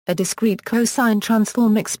A discrete cosine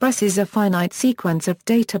transform expresses a finite sequence of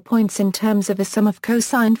data points in terms of a sum of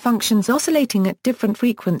cosine functions oscillating at different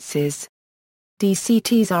frequencies.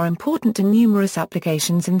 DCTs are important in numerous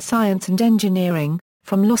applications in science and engineering,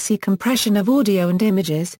 from lossy compression of audio and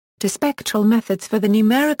images, to spectral methods for the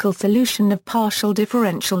numerical solution of partial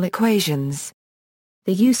differential equations.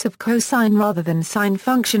 The use of cosine rather than sine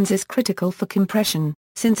functions is critical for compression,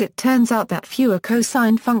 since it turns out that fewer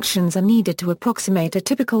cosine functions are needed to approximate a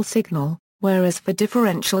typical signal, whereas for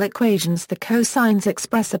differential equations the cosines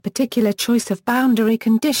express a particular choice of boundary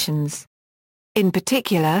conditions. In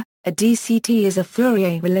particular, a DCT is a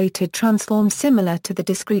Fourier-related transform similar to the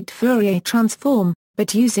discrete Fourier transform,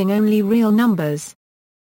 but using only real numbers.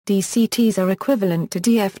 DCTs are equivalent to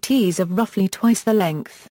DFTs of roughly twice the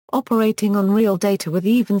length, operating on real data with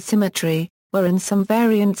even symmetry, where in some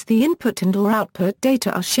variants the input and/or output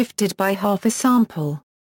data are shifted by half a sample.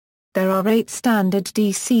 There are 8 standard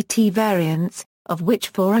DCT variants, of which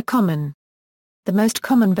 4 are common. The most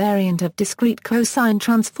common variant of discrete cosine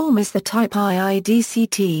transform is the type II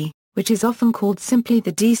DCT, which is often called simply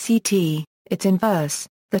the DCT. Its inverse,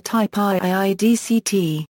 the type II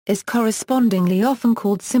DCT, is correspondingly often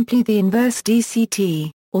called simply the inverse DCT,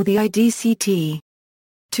 or the IDCT.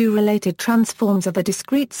 2 related transforms are the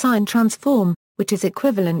discrete sine transform, which is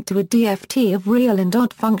equivalent to a DFT of real and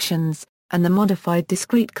odd functions, and the modified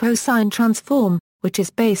discrete cosine transform, which is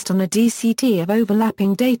based on a DCT of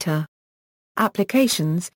overlapping data.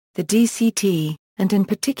 Applications: the DCT, and in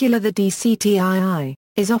particular the DCT-II,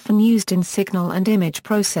 is often used in signal and image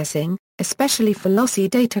processing, especially for lossy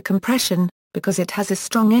data compression, because it has a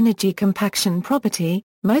strong energy compaction property.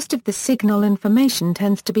 Most of the signal information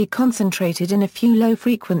tends to be concentrated in a few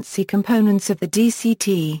low-frequency components of the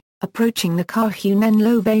DCT, approaching the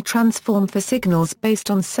Cahun-Love transform for signals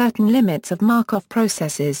based on certain limits of Markov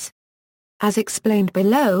processes. As explained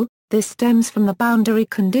below, this stems from the boundary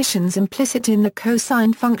conditions implicit in the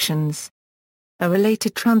cosine functions. A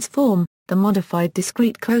related transform, the modified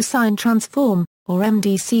discrete cosine transform, or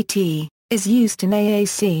MDCT, is used in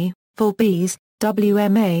AAC, 4Bs,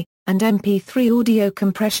 WMA, and MP3 audio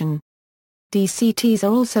compression. DCTs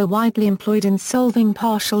are also widely employed in solving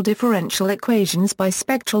partial differential equations by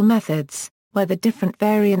spectral methods, where the different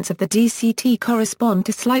variants of the DCT correspond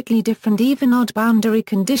to slightly different even-odd boundary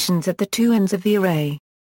conditions at the 2 ends of the array.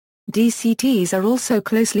 DCTs are also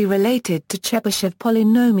closely related to Chebyshev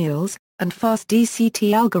polynomials, and fast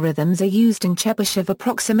DCT algorithms are used in Chebyshev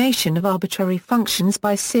approximation of arbitrary functions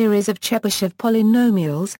by series of Chebyshev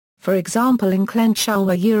polynomials, for example in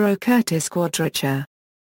Clenshaw-Euro-Curtis quadrature.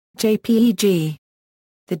 JPEG.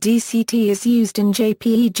 The DCT is used in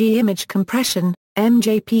JPEG image compression,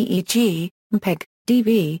 MJPEG, MPEG,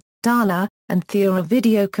 DV, DALA, and Theora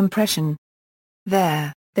video compression.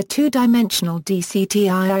 There, the 2-dimensional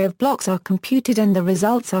DCT-II of blocks are computed and the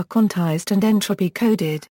results are quantized and entropy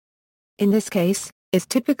coded. In this case, is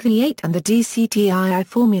typically 8 and the DCT-II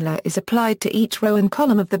formula is applied to each row and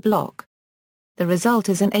column of the block. The result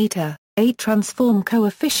is an 8 transform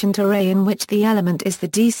coefficient array in which the element is the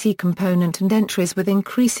DC component and entries with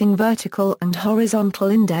increasing vertical and horizontal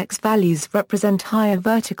index values represent higher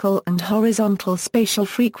vertical and horizontal spatial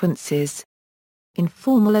frequencies. In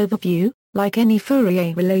formal overview, like any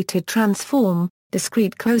Fourier-related transform,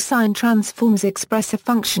 discrete cosine transforms express a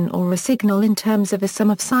function or a signal in terms of a sum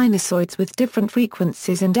of sinusoids with different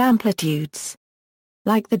frequencies and amplitudes.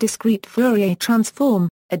 Like the discrete Fourier transform,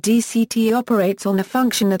 a DCT operates on a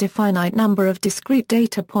function at a finite number of discrete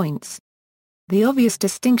data points. The obvious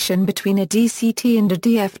distinction between a DCT and a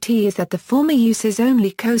DFT is that the former uses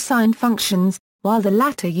only cosine functions, while the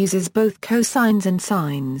latter uses both cosines and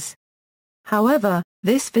sines. However,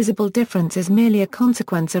 this visible difference is merely a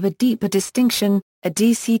consequence of a deeper distinction. A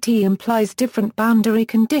DCT implies different boundary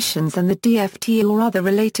conditions than the DFT or other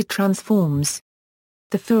related transforms.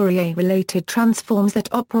 The Fourier-related transforms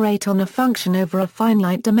that operate on a function over a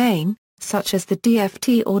finite domain, such as the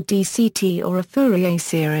DFT or DCT or a Fourier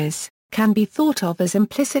series, can be thought of as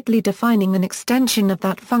implicitly defining an extension of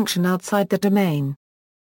that function outside the domain.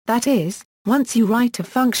 That is, once you write a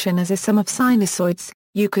function as a sum of sinusoids,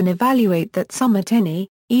 you can evaluate that sum at any,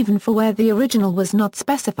 even for where the original was not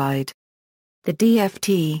specified. The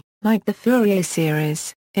DFT, like the Fourier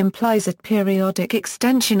series, implies a periodic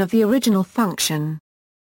extension of the original function.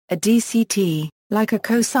 A DCT, like a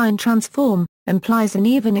cosine transform, implies an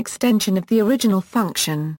even extension of the original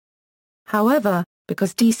function. However,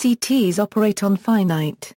 because DCTs operate on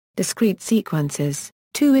finite, discrete sequences,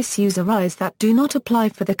 2 issues arise that do not apply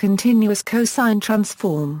for the continuous cosine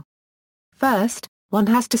transform. First, one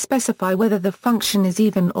has to specify whether the function is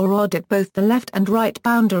even or odd at both the left and right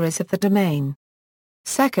boundaries of the domain.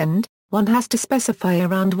 Second, one has to specify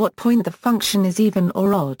around what point the function is even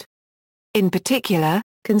or odd. In particular,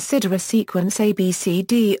 consider a sequence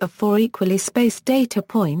ABCD of 4 equally spaced data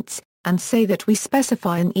points, and say that we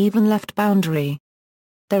specify an even left boundary.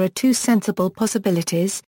 There are two sensible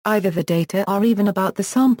possibilities: either the data are even about the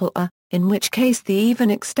sample A, in which case the even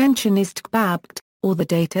extension is tkbabt, or the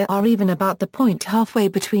data are even about the point halfway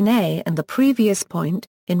between A and the previous point,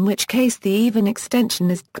 in which case the even extension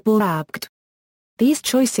is tkbabt. These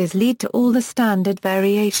choices lead to all the standard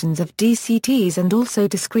variations of DCTs and also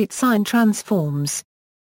discrete sine transforms.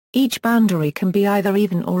 Each boundary can be either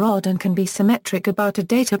even or odd and can be symmetric about a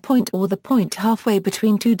data point or the point halfway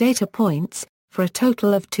between two data points, for a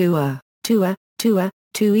total of 2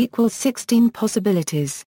 equals 16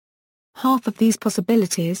 possibilities. Half of these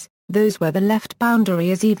possibilities, those where the left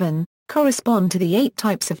boundary is even, correspond to the 8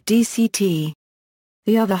 types of DCT.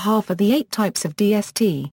 The other half are the 8 types of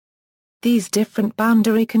DST. These different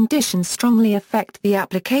boundary conditions strongly affect the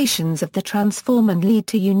applications of the transform and lead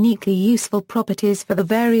to uniquely useful properties for the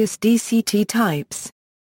various DCT types.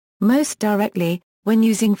 Most directly, when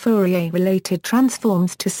using Fourier-related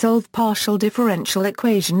transforms to solve partial differential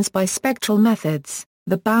equations by spectral methods,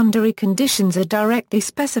 the boundary conditions are directly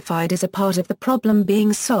specified as a part of the problem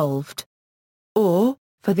being solved. Or,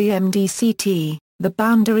 for the MDCT, the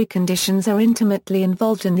boundary conditions are intimately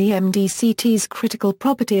involved in the MDCT's critical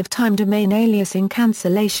property of time-domain aliasing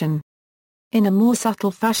cancellation. In a more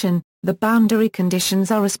subtle fashion, the boundary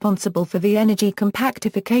conditions are responsible for the energy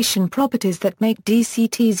compactification properties that make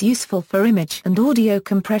DCTs useful for image and audio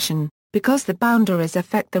compression, because the boundaries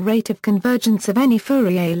affect the rate of convergence of any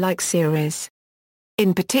Fourier-like series.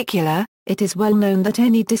 In particular, it is well known that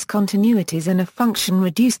any discontinuities in a function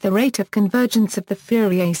reduce the rate of convergence of the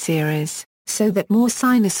Fourier series, so that more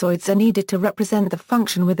sinusoids are needed to represent the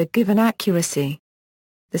function with a given accuracy.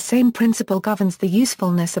 The same principle governs the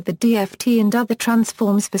usefulness of the DFT and other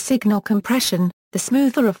transforms for signal compression. The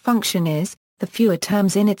smoother a function is, the fewer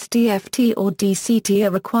terms in its DFT or DCT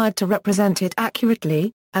are required to represent it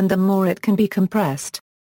accurately, and the more it can be compressed.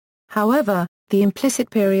 However, the implicit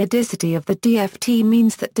periodicity of the DFT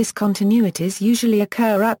means that discontinuities usually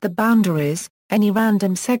occur at the boundaries. Any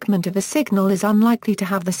random segment of a signal is unlikely to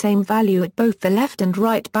have the same value at both the left and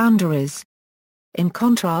right boundaries. In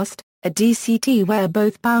contrast, a DCT where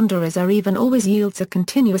both boundaries are even always yields a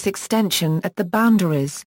continuous extension at the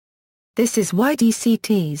boundaries. This is why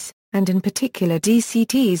DCTs, and in particular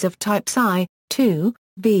DCTs of types I, II,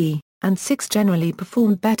 V, and VI generally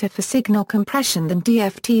perform better for signal compression than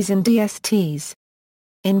DFTs and DSTs.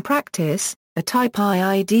 In practice, a type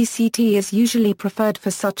II DCT is usually preferred for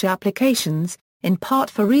such applications, in part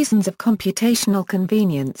for reasons of computational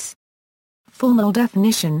convenience. Formal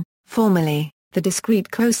definition: formally, the discrete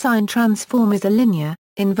cosine transform is a linear,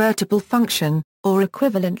 invertible function, or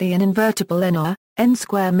equivalently an invertible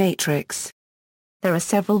n-square matrix. There are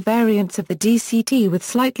several variants of the DCT with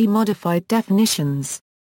slightly modified definitions.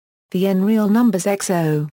 The n real numbers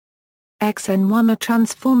XO, xn1 are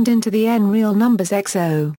transformed into the n real numbers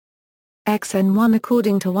XO, xn1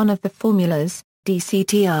 according to one of the formulas,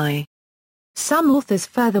 DCTI. Some authors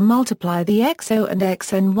further multiply the XO and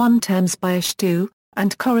xn1 terms by ℏ2,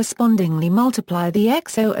 and correspondingly multiply the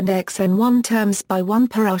XO and xn1 terms by 1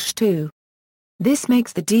 per ℏ2. This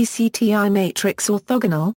makes the DCTI matrix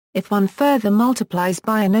orthogonal, if one further multiplies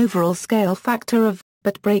by an overall scale factor of,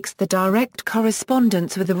 but breaks the direct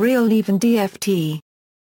correspondence with a real even DFT.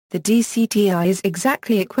 The DCTI is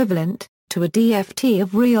exactly equivalent to a DFT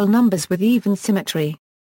of real numbers with even symmetry.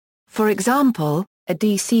 For example, a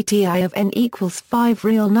DCTI of n equals 5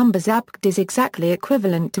 real numbers APCD is exactly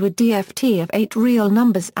equivalent to a DFT of 8 real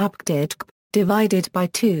numbers APCD divided by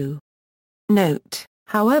 2. Note,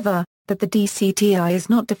 however, that the DCTI is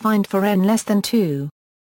not defined for n less than 2.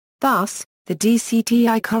 Thus, the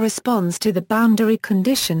DCTI corresponds to the boundary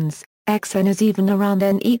conditions, xn is even around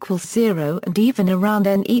n equals 0 and even around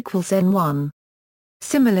n equals n1.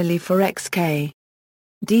 Similarly for xk.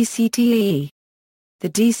 DCTE. The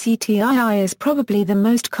DCTII is probably the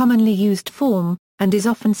most commonly used form, and is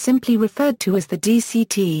often simply referred to as the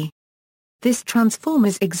DCT. This transform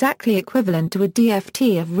is exactly equivalent to a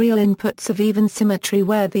DFT of real inputs of even symmetry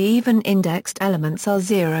where the even indexed elements are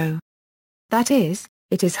 0. That is,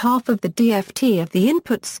 it is half of the DFT of the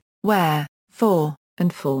inputs, where 4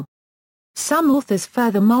 and 4. Some authors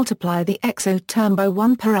further multiply the XO term by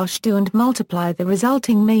 1 per ℏ2 and multiply the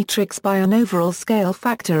resulting matrix by an overall scale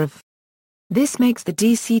factor of. This makes the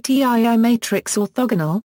DCTII matrix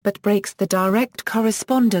orthogonal, but breaks the direct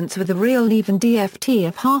correspondence with a real even DFT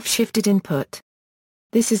of half-shifted input.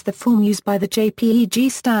 This is the form used by the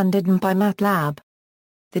JPEG standard and by MATLAB.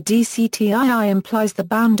 The DCTii implies the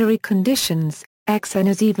boundary conditions, xn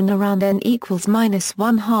is even around n equals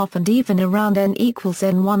 -1/2 and even around n equals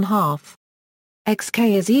n1/2.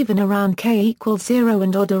 Xk is even around k equals 0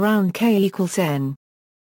 and odd around k equals n.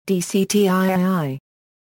 DCTii.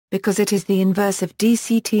 Because it is the inverse of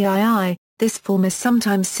DCTii, this form is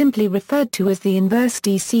sometimes simply referred to as the inverse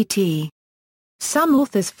DCT. Some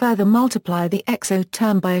authors further multiply the XO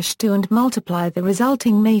term by h2 and multiply the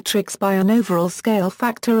resulting matrix by an overall scale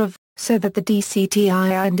factor of, so that the DCTii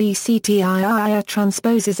and DCTii are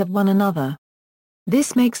transposes of one another.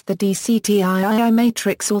 This makes the DCTii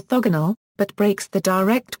matrix orthogonal, but breaks the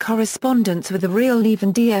direct correspondence with the real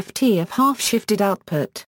even DFT of half-shifted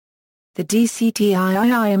output. The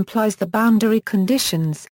DCTii implies the boundary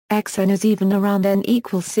conditions, xn is even around n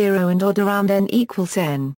equals 0 and odd around n equals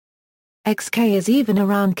n. Xk is even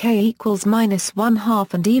around k equals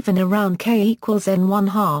 -1/2 and even around k equals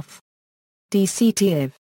n1/2.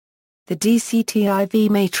 DCTiv. The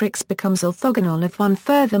DCTiv matrix becomes orthogonal if one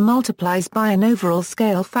further multiplies by an overall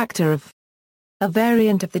scale factor of. A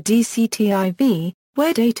variant of the DCTiv,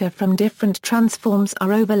 where data from different transforms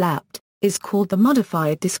are overlapped, is called the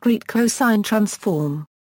modified discrete cosine transform.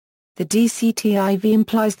 The DCTiv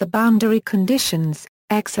implies the boundary conditions,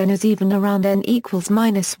 xn is even around n equals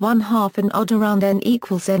 -1/2 and odd around n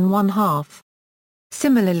equals n1/2.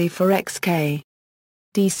 Similarly for xk.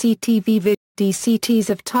 DCTs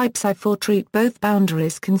of type psi4 treat both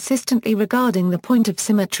boundaries consistently regarding the point of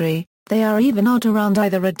symmetry. They are even odd around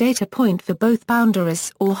either a data point for both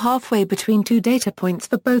boundaries or halfway between two data points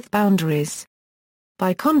for both boundaries.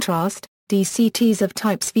 By contrast, DCTs of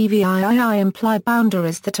types VVIII imply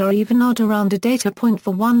boundaries that are even odd around a data point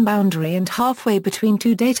for one boundary and halfway between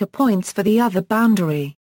two data points for the other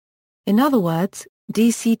boundary. In other words,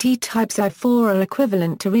 DCT types I4 are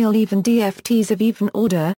equivalent to real even DFTs of even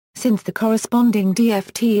order, since the corresponding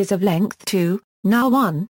DFT is of length 2, now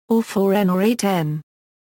 1, or 4n or 8n.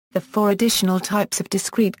 The four additional types of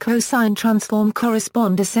discrete cosine transform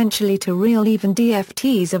correspond essentially to real even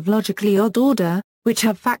DFTs of logically odd order, which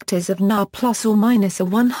have factors of now plus or minus a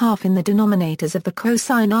 1/2 in the denominators of the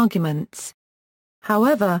cosine arguments.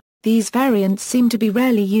 However, these variants seem to be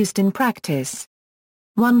rarely used in practice.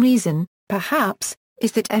 One reason, perhaps,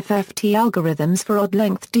 is that FFT algorithms for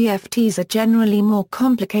odd-length DFTs are generally more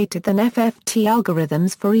complicated than FFT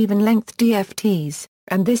algorithms for even-length DFTs,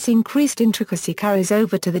 and this increased intricacy carries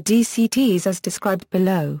over to the DCTs as described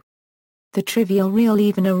below. The trivial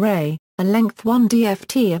real-even array, a length 1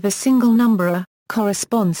 DFT of a single number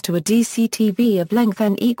corresponds to a DCTV of length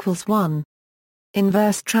n equals 1.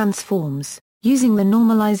 Inverse transforms. Using the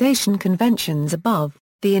normalization conventions above,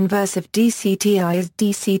 the inverse of DCTI is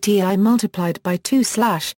DCTI multiplied by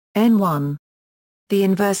 2/n1. The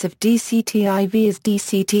inverse of DCTIV is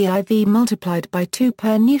DCTIV multiplied by 2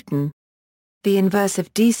 per Newton. The inverse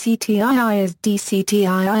of DCTII is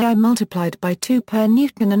DCTII multiplied by 2 per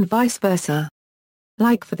Newton and vice versa.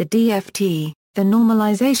 Like for the DFT, the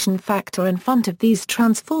normalization factor in front of these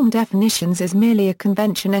transform definitions is merely a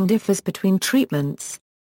convention and differs between treatments.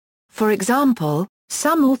 For example,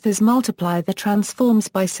 some authors multiply the transforms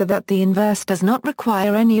by so that the inverse does not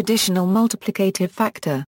require any additional multiplicative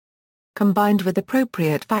factor. Combined with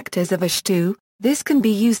appropriate factors of h2, this can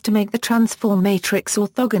be used to make the transform matrix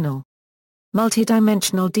orthogonal.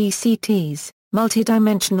 Multidimensional DCTs.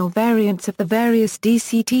 Multidimensional variants of the various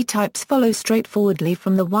DCT types follow straightforwardly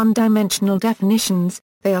from the one-dimensional definitions.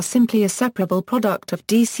 They are simply a separable product of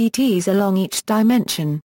DCTs along each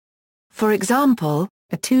dimension. For example,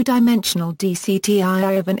 a two-dimensional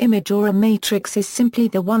DCTii of an image or a matrix is simply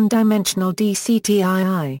the one-dimensional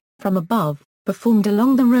DCTii, from above, performed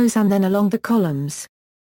along the rows and then along the columns.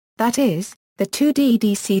 That is, the 2D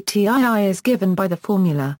DCTii is given by the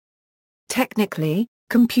formula. Technically,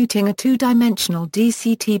 computing a two-dimensional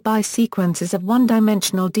DCT by sequences of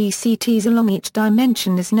one-dimensional DCTs along each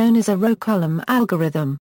dimension is known as a row-column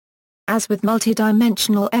algorithm. As with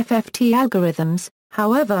multidimensional FFT algorithms,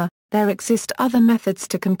 however, there exist other methods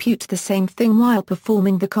to compute the same thing while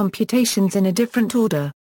performing the computations in a different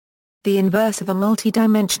order. The inverse of a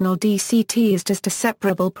multidimensional DCT is just a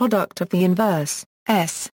separable product of the inverse,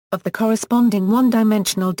 S, of the corresponding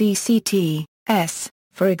one-dimensional DCT, S.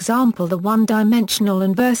 For example, the one-dimensional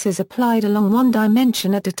inverse is applied along one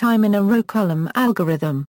dimension at a time in a row-column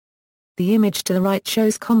algorithm. The image to the right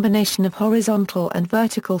shows combination of horizontal and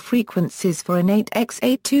vertical frequencies for an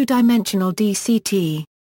 8x8 two-dimensional DCT.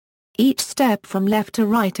 Each step from left to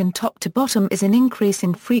right and top to bottom is an increase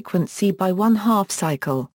in frequency by 1/2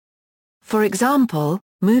 cycle. For example,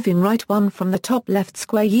 moving right 1 from the top left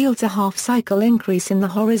square yields a half-cycle increase in the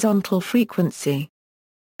horizontal frequency.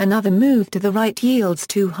 Another move to the right yields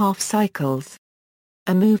 2 half cycles.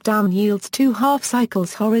 A move down yields 2 half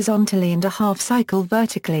cycles horizontally and a half cycle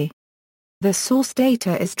vertically. The source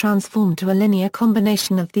data is transformed to a linear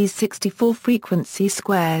combination of these 64 frequency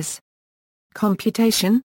squares.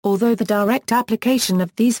 Computation: although the direct application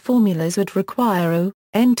of these formulas would require O,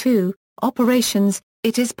 n2, operations,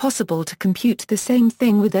 it is possible to compute the same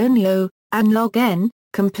thing with only O, and log n,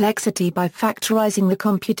 complexity by factorizing the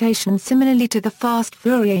computation similarly to the fast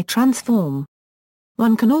Fourier transform.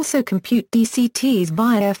 One can also compute DCTs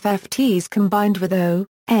via FFTs combined with O,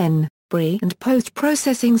 n, pre- and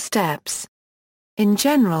post-processing steps. In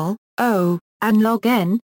general, O, and log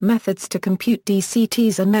n, methods to compute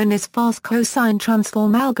DCTs are known as fast cosine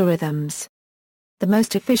transform algorithms. The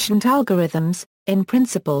most efficient algorithms, in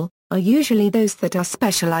principle, are usually those that are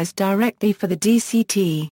specialized directly for the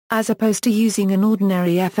DCT, as opposed to using an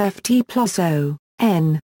ordinary FFT plus O,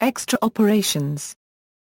 n, extra operations.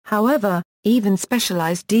 However, even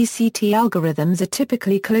specialized DCT algorithms are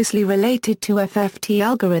typically closely related to FFT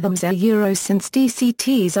algorithms since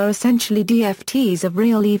DCTs are essentially DFTs of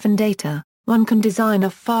real even data. One can design a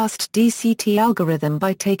fast DCT algorithm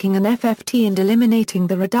by taking an FFT and eliminating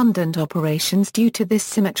the redundant operations due to this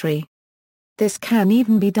symmetry. This can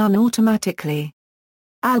even be done automatically.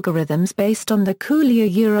 Algorithms based on the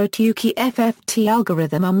Fourier-related FFT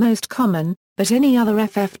algorithm are most common, but any other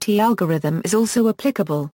FFT algorithm is also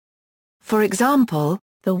applicable. For example,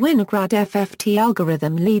 the Winograd FFT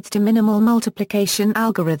algorithm leads to minimal multiplication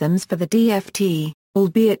algorithms for the DFT,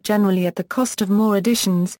 albeit generally at the cost of more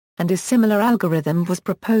additions, and a similar algorithm was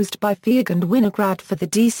proposed by Feig and Winograd for the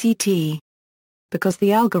DCT. Because the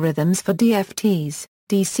algorithms for DFTs,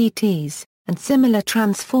 DCTs, and similar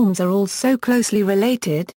transforms are all so closely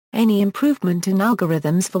related, any improvement in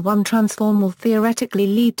algorithms for one transform will theoretically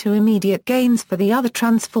lead to immediate gains for the other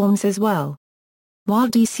transforms as well. While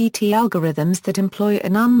DCT algorithms that employ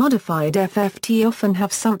an unmodified FFT often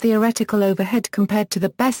have some theoretical overhead compared to the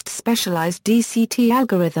best specialized DCT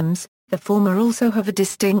algorithms, the former also have a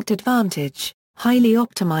distinct advantage: highly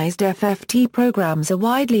optimized FFT programs are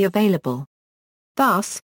widely available.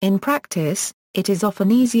 Thus, in practice, it is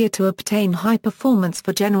often easier to obtain high performance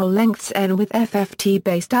for general lengths n with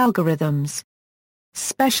FFT-based algorithms.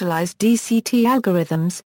 Specialized DCT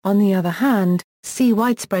algorithms, on the other hand, see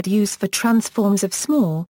widespread use for transforms of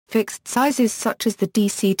small, fixed sizes such as the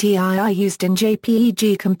DCTii used in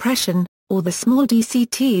JPEG compression, or the small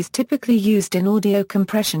DCTs typically used in audio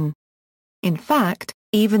compression. In fact,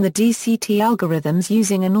 even the DCT algorithms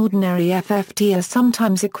using an ordinary FFT are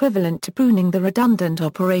sometimes equivalent to pruning the redundant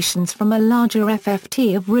operations from a larger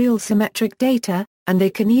FFT of real symmetric data, and they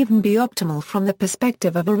can even be optimal from the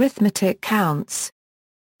perspective of arithmetic counts.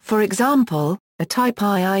 For example, a type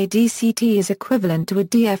II DCT is equivalent to a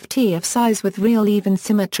DFT of size with real even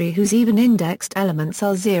symmetry whose even indexed elements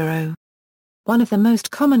are 0. One of the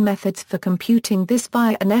most common methods for computing this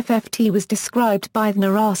via an FFT was described by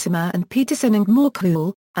Narasimha and Peterson and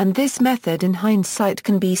Morkuhl, and this method in hindsight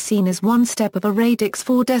can be seen as one step of a radix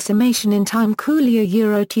 4 decimation in time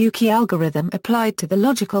Fourier-related algorithm applied to the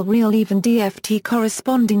logical real even DFT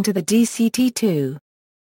corresponding to the DCT2.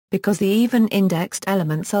 Because the even indexed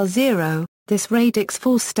elements are 0, this radix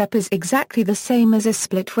 4 step is exactly the same as a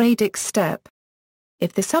split radix step.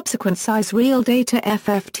 If the subsequent size real data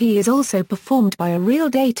FFT is also performed by a real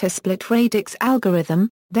data split radix algorithm,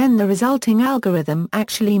 then the resulting algorithm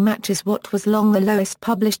actually matches what was long the lowest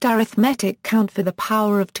published arithmetic count for the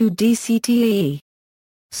power of 2 DCTE.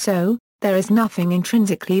 So, there is nothing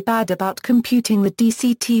intrinsically bad about computing the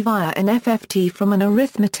DCT via an FFT from an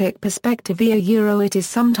arithmetic perspective. It is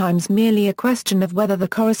sometimes merely a question of whether the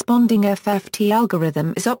corresponding FFT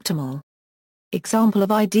algorithm is optimal. Example of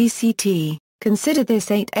IDCT: consider this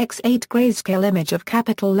 8x8 grayscale image of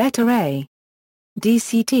capital letter A.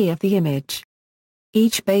 DCT of the image.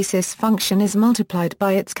 Each basis function is multiplied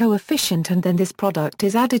by its coefficient and then this product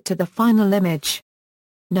is added to the final image.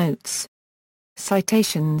 Notes.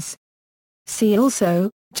 Citations. See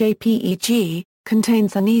also, JPEG,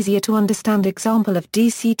 contains an easier-to-understand example of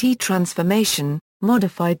DCT transformation,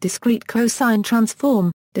 modified discrete cosine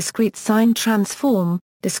transform, discrete sine transform,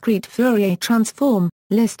 discrete Fourier transform,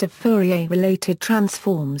 list of Fourier-related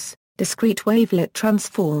transforms, discrete wavelet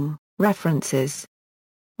transform, references.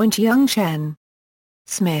 Wenqiang Chen.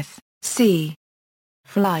 Smith, C.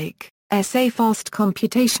 Fleich, S. A fast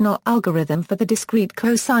computational algorithm for the discrete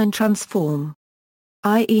cosine transform.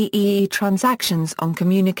 IEEE Transactions on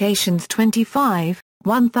Communications 25,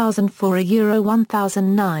 1004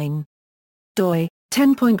 1009. doi,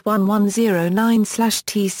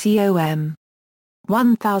 10.1109/TCOM.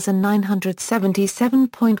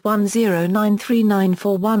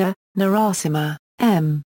 1977.109394. Narasimha,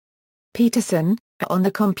 M. Peterson, on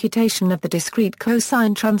the computation of the discrete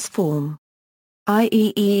cosine transform.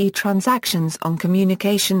 IEEE Transactions on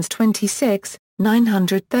Communications 26,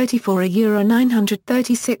 934 euro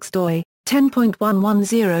 936 doi,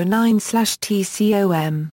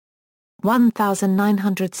 10.1109/TCOM.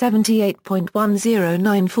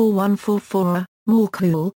 1978.10941444.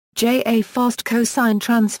 Molecule, J.A. Fast cosine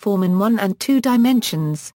transform in 1 and 2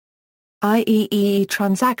 dimensions. IEEE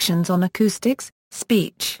Transactions on Acoustics,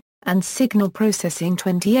 Speech, and Signal Processing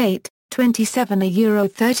 28, 27 euro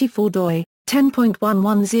 34 doi,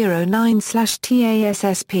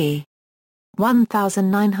 10.1109/TASSP.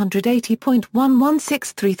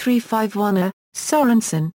 1980.116335.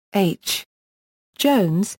 Sorensen, H.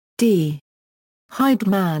 Jones, D.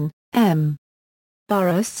 Heidman, M.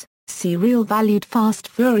 Burrus, C. Real-valued fast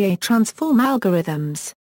Fourier transform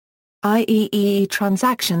algorithms. IEEE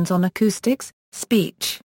Transactions on Acoustics,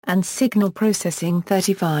 Speech, and Signal Processing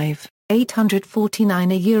 35,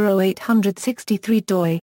 849 euro 863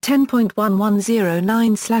 doi,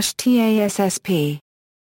 10.1109/TASSP.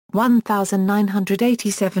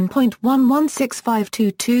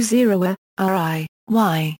 1987.11652220. RI,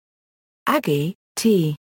 Y. Agi,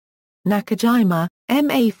 T. Nakajima,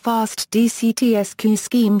 M.A. Fast DCTSQ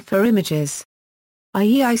scheme for images.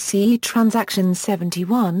 IEICE Transactions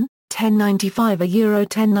 71, 1095 euro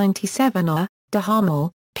 1097. De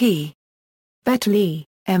Hamel, P. Bettley,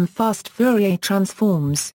 M. Fast Fourier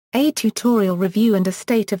Transforms, a tutorial review and a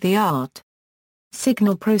state-of-the-art.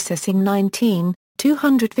 Signal Processing 19,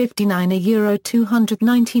 259 euro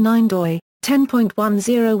 299 doi,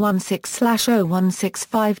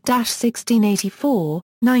 10.1016/0165-1684,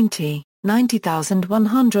 90,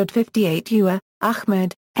 90158.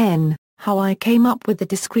 Ahmed, N. How I Came Up with the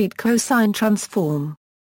Discrete Cosine Transform.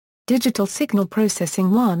 Digital Signal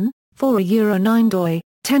Processing 1, 4 euro 9 doi,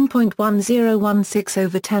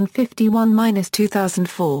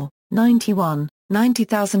 10.1016/1051-2004, 91,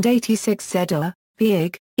 90086. Zedler,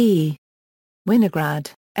 Vieg, E.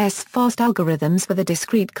 Winograd, S. Fast Algorithms for the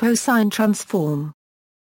Discrete Cosine Transform.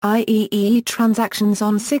 IEEE Transactions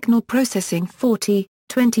on Signal Processing 40,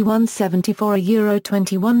 2174 euro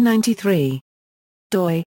 2193.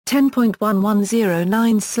 doi,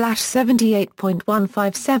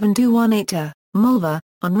 10.1109/78.157218. Mulver,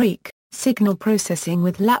 Enrique, Signal Processing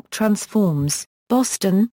with Lap Transforms,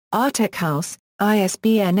 Boston, Artec House,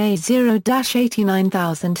 ISBN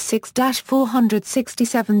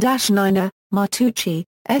A0-89006-467-9. Martucci,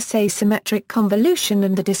 S. Asymmetric Convolution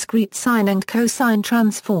and the Discrete Sine and Cosine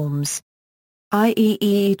Transforms.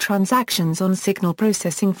 IEEE Transactions on Signal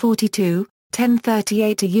Processing 42,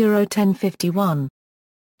 1038 euro 1051.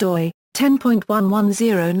 doi,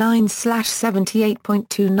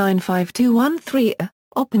 10.1109/78.295213.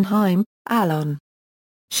 Oppenheim, Alon.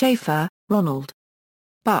 Schaefer, Ronald.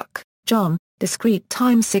 Buck, John, Discrete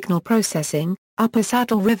Time Signal Processing, Upper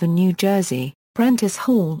Saddle River, New Jersey, Prentice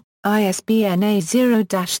Hall, ISBN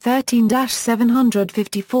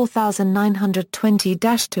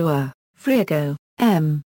A0-13-754920-2. Friego,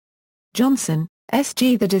 M. Johnson,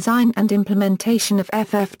 S.G. The Design and Implementation of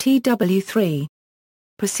FFTW3.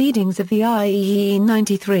 Proceedings of the IEEE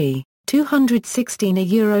 93, 216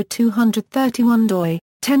 euro 231 doi,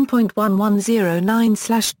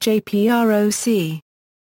 10.1109/JPROC.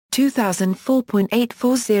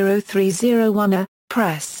 2004.840301.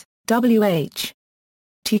 Press, W.H.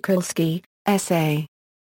 Tucholsky, S.A.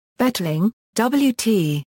 Bettling,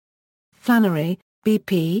 W.T. Flannery,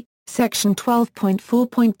 B.P., Section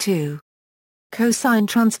 12.4.2. Cosine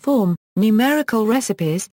Transform, Numerical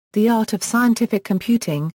Recipes, The Art of Scientific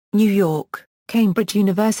Computing, New York, Cambridge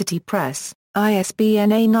University Press,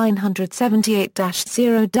 ISBN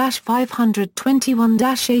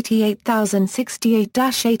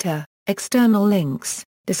A978-0-521-88068-8. External links,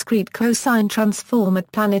 Discrete Cosine Transform at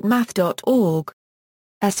planetmath.org.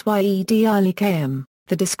 Syed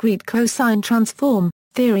The Discrete Cosine Transform,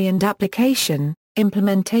 Theory and Application,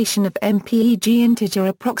 Implementation of MPEG Integer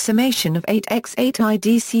Approximation of 8x8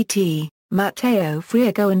 DCT, Matteo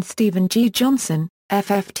Friego and Stephen G. Johnson,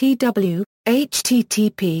 FFTW,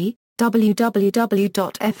 http,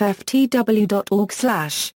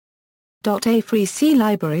 www.fftw.org/. A free C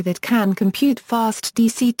library that can compute fast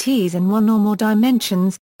DCTs in one or more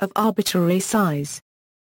dimensions, of arbitrary size.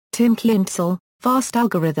 Tim Klintzl, Fast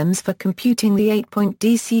Algorithms for Computing the 8-Point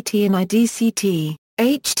DCT in IDCT,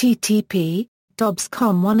 http,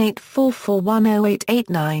 dobs.com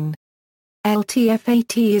 1844108889.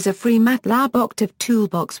 LTFAT is a free MATLAB Octave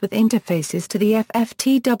toolbox with interfaces to the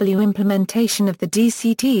FFTW implementation of the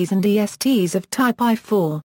DCTs and DSTs of type I4.